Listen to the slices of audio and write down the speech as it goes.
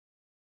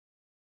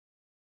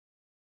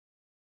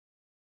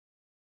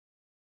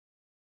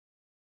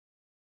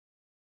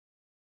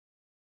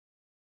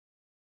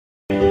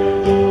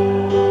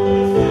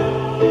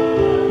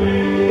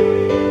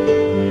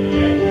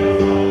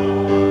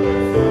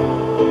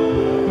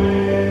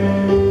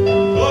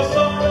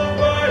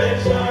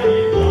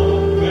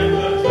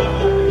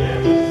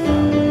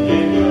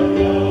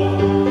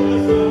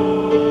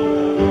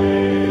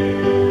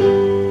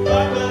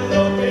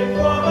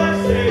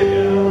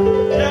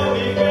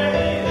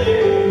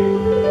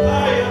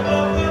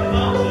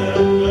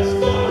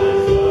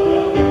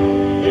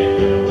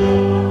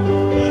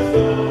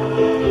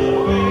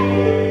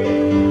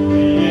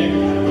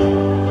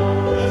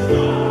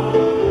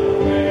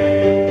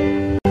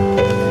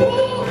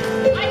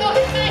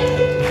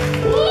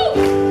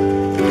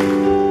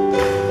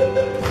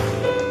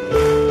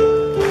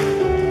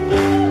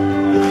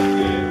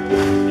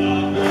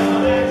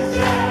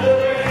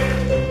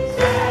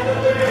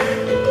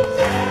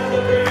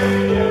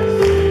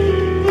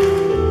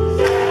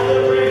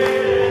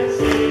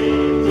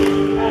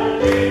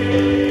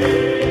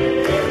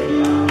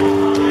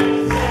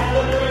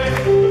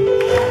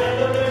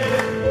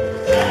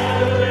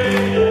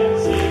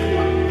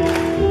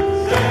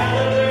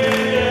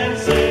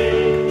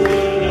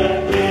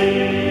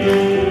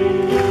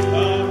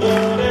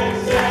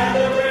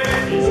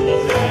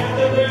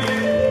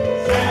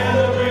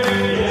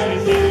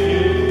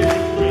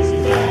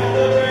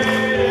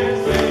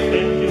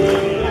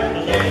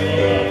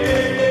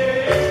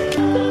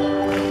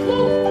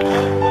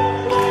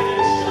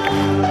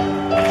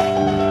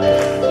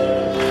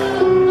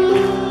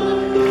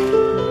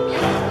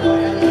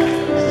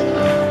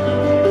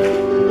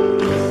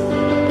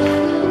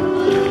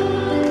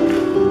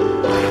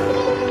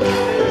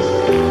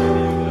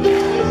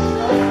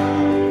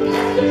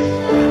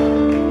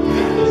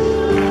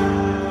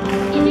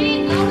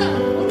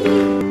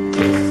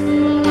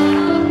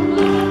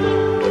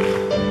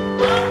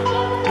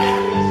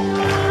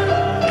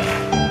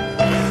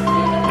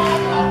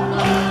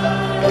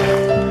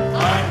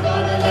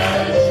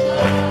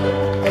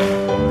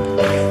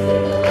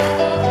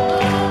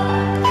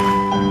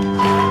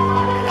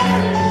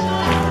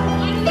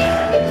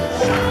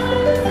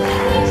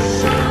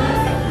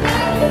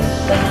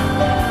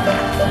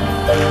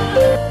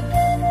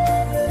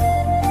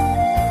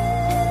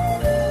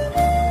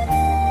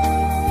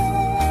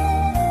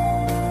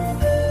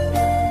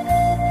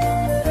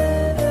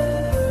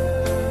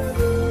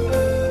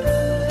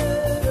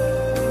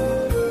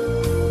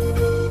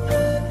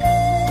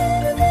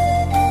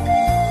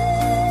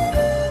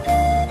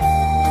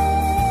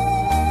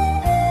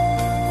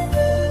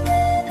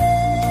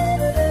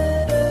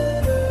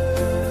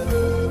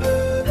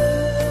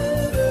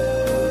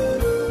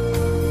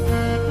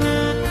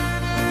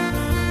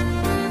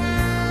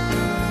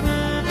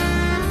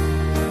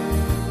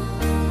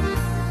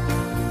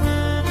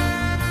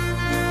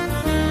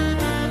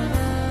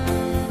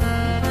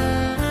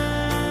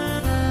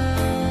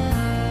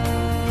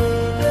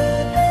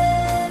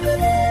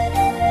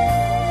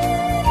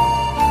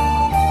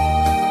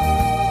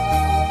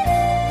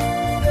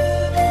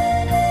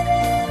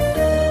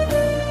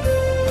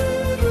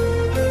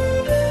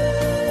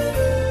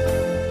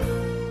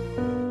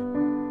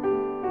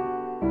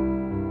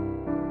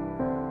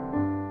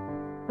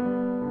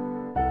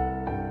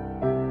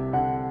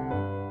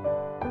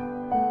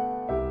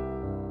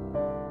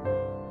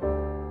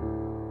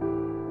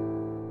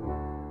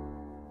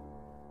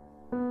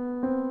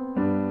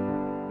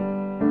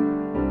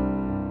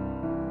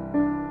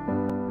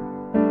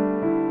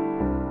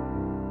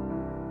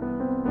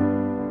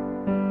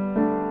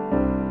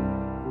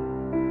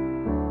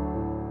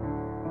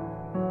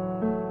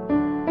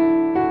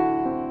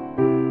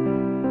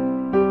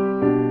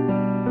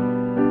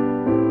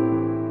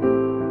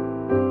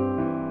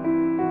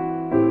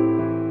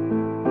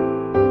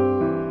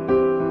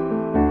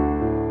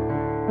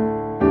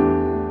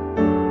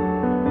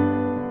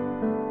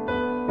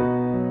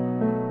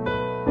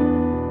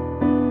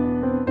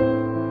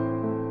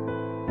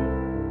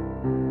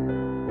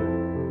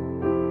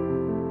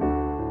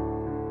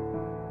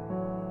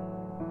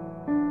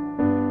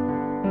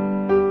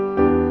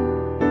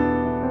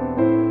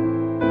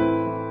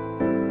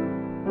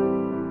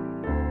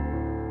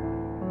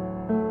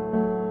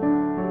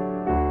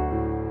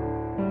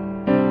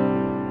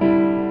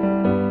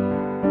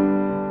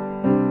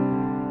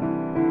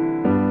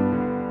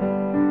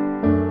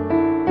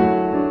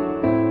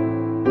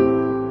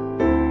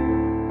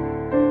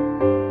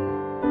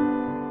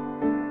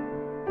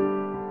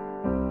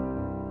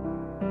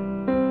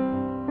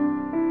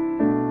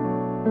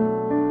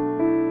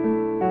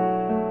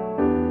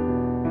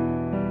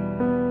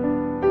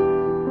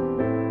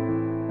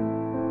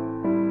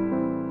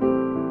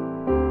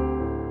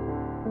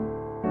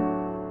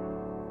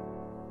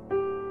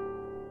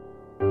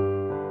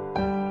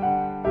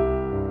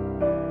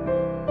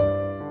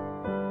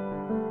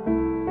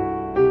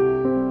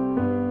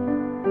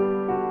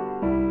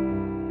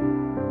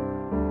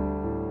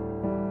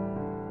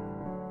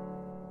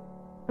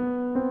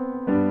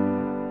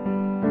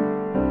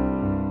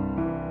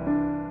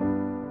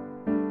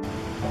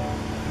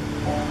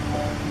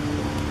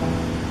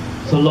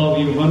So Lord,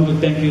 we want to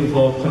thank you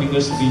for calling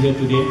us to be here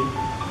today,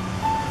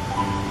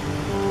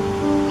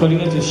 calling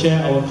us to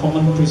share our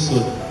common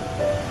priesthood,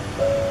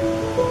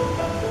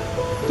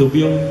 to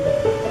build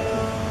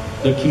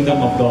the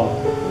kingdom of God.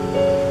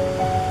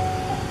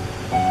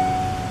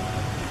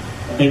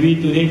 And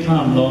we today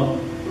come, Lord,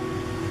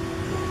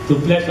 to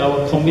pledge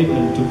our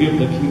commitment to build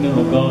the kingdom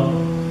of God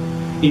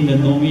in the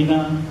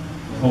Novena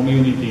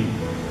community.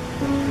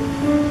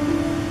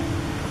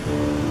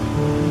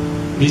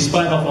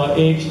 Despite of our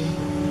age,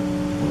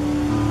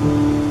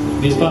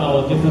 despite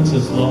our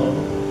differences, Lord,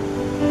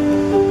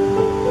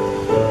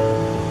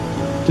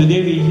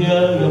 today we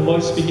hear your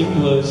voice speaking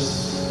to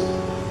us.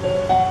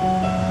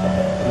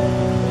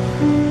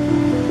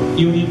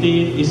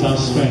 Unity is our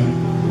strength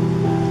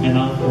and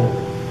our hope.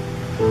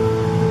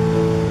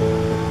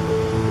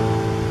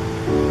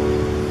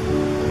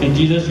 And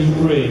Jesus, we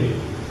pray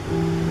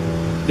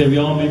that we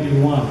all may be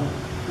one,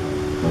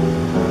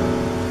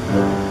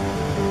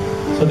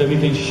 so that we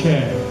can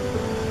share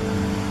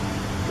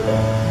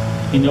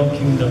in your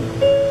kingdom.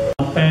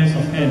 Our pairs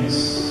of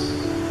hands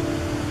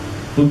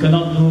who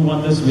cannot do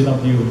wonders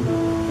without you.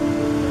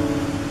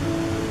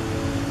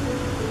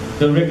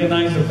 To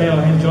recognize the pair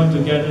of hands joined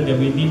together that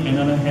we need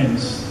another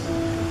hands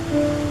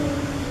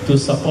to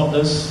support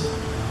us,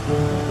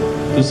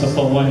 to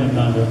support one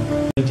another.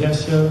 The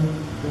gesture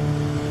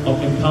of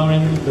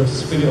empowering the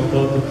Spirit of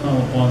God to come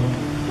upon.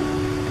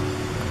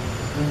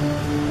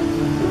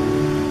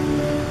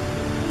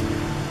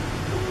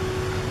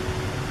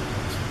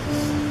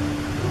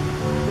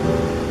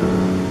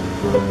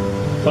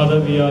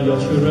 Father, we are your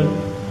children,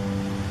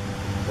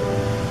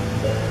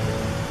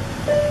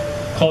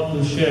 called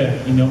to share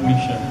in your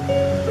mission.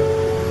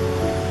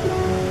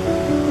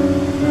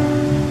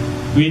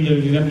 We,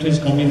 the Ministries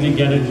community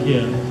gathered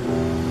here,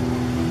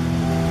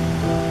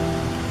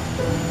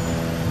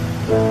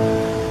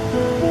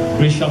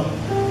 reach out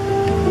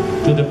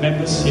to the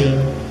members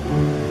here,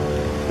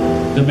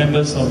 the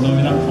members of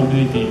Novena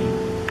community,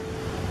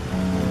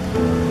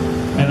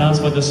 and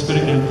ask for the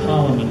Spirit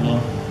empowerment,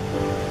 Lord,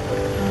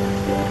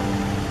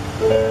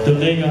 to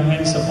lay your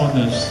hands upon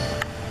us,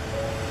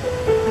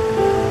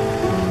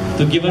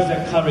 to give us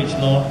that courage,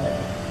 Lord,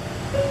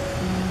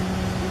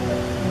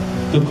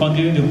 to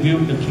continue to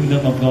build the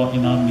kingdom of God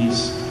in our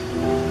midst.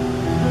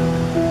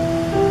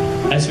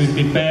 As we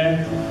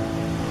prepare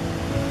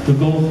to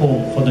go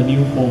home for the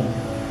new home,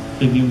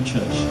 the new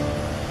church.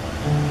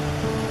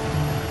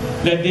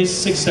 Let these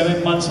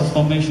 6-7 months of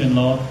formation,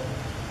 Lord,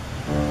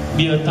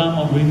 be a time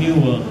of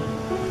renewal,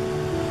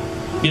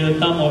 be a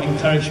time of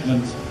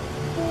encouragement,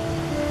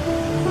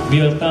 be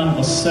a time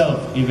of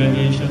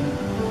self-evaluation,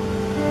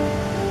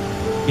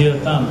 be a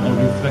time of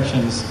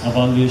reflections of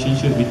our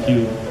relationship with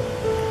you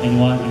and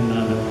one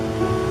another.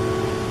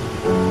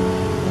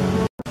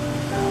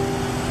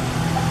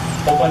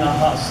 Open our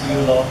hearts to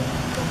you, Lord,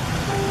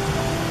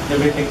 that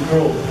we can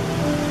grow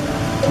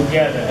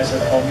together as a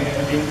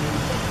community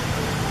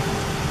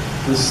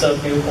to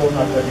serve you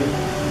wholeheartedly,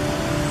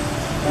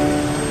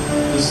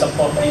 to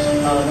support each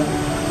other,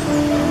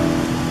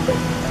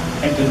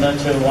 and to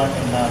nurture one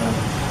another,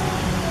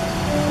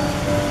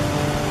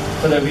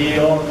 so that we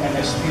all can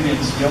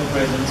experience your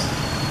presence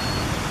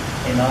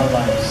in our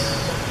lives,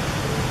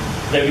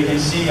 that we can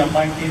see your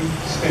mighty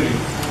Spirit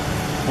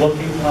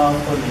working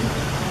powerfully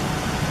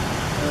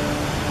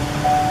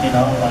in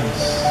our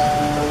lives,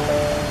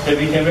 that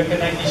we can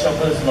recognize each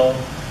of us, Lord,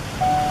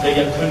 that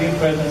your truly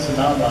presence in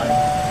our life,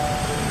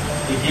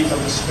 the gifts of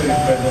the Spirit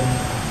present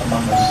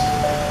among us,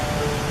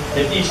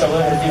 that each of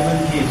us has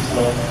different gifts,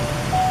 Lord,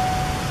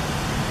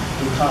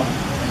 to come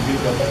and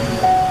build your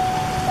kingdom.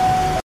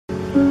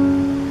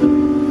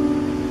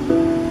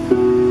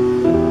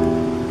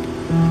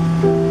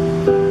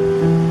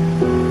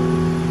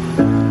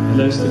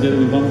 Let's together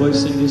with one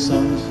voice sing these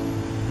songs,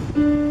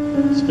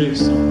 Spirit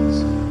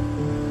songs.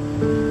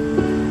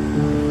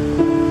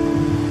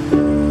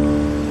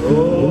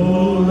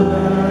 Oh,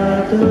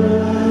 let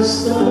the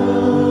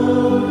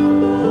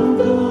sun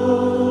go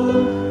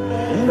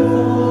and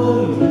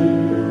follow you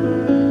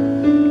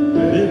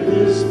with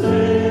His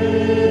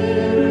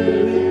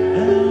Spirit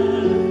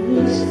and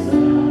His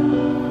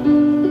love.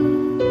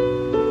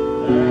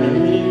 Let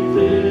me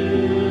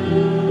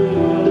fill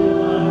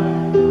your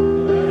heart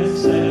and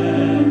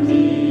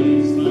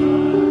satisfy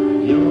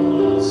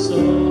your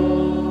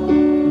soul.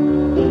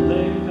 The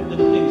length of the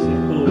things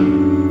that go.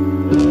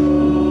 Oh,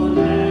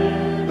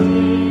 let me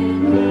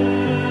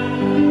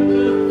pray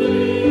the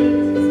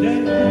things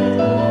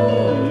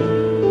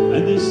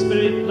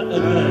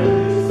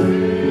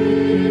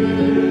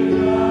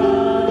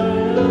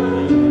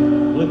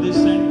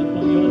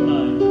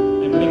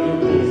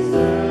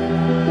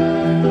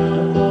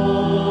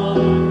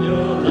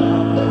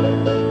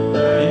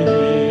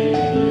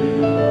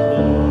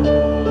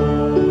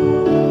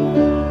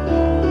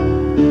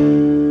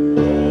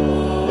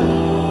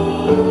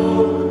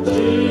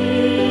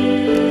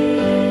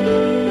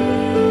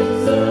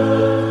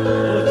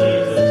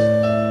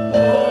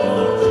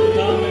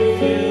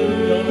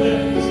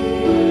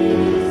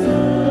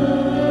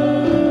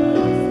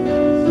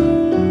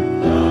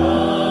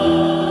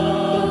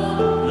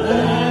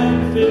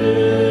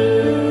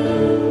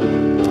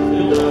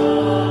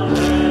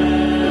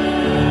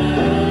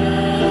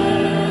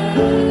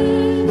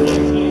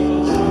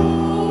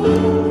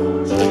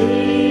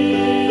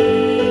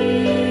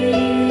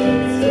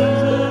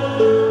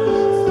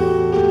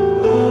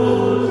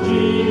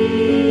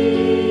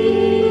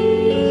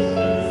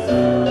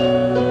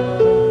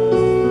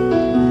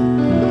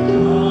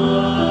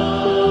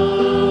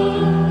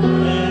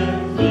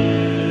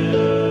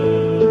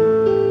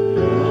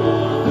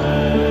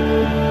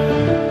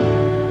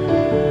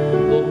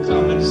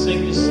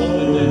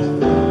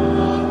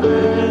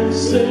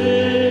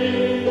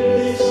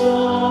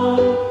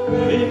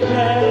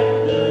declare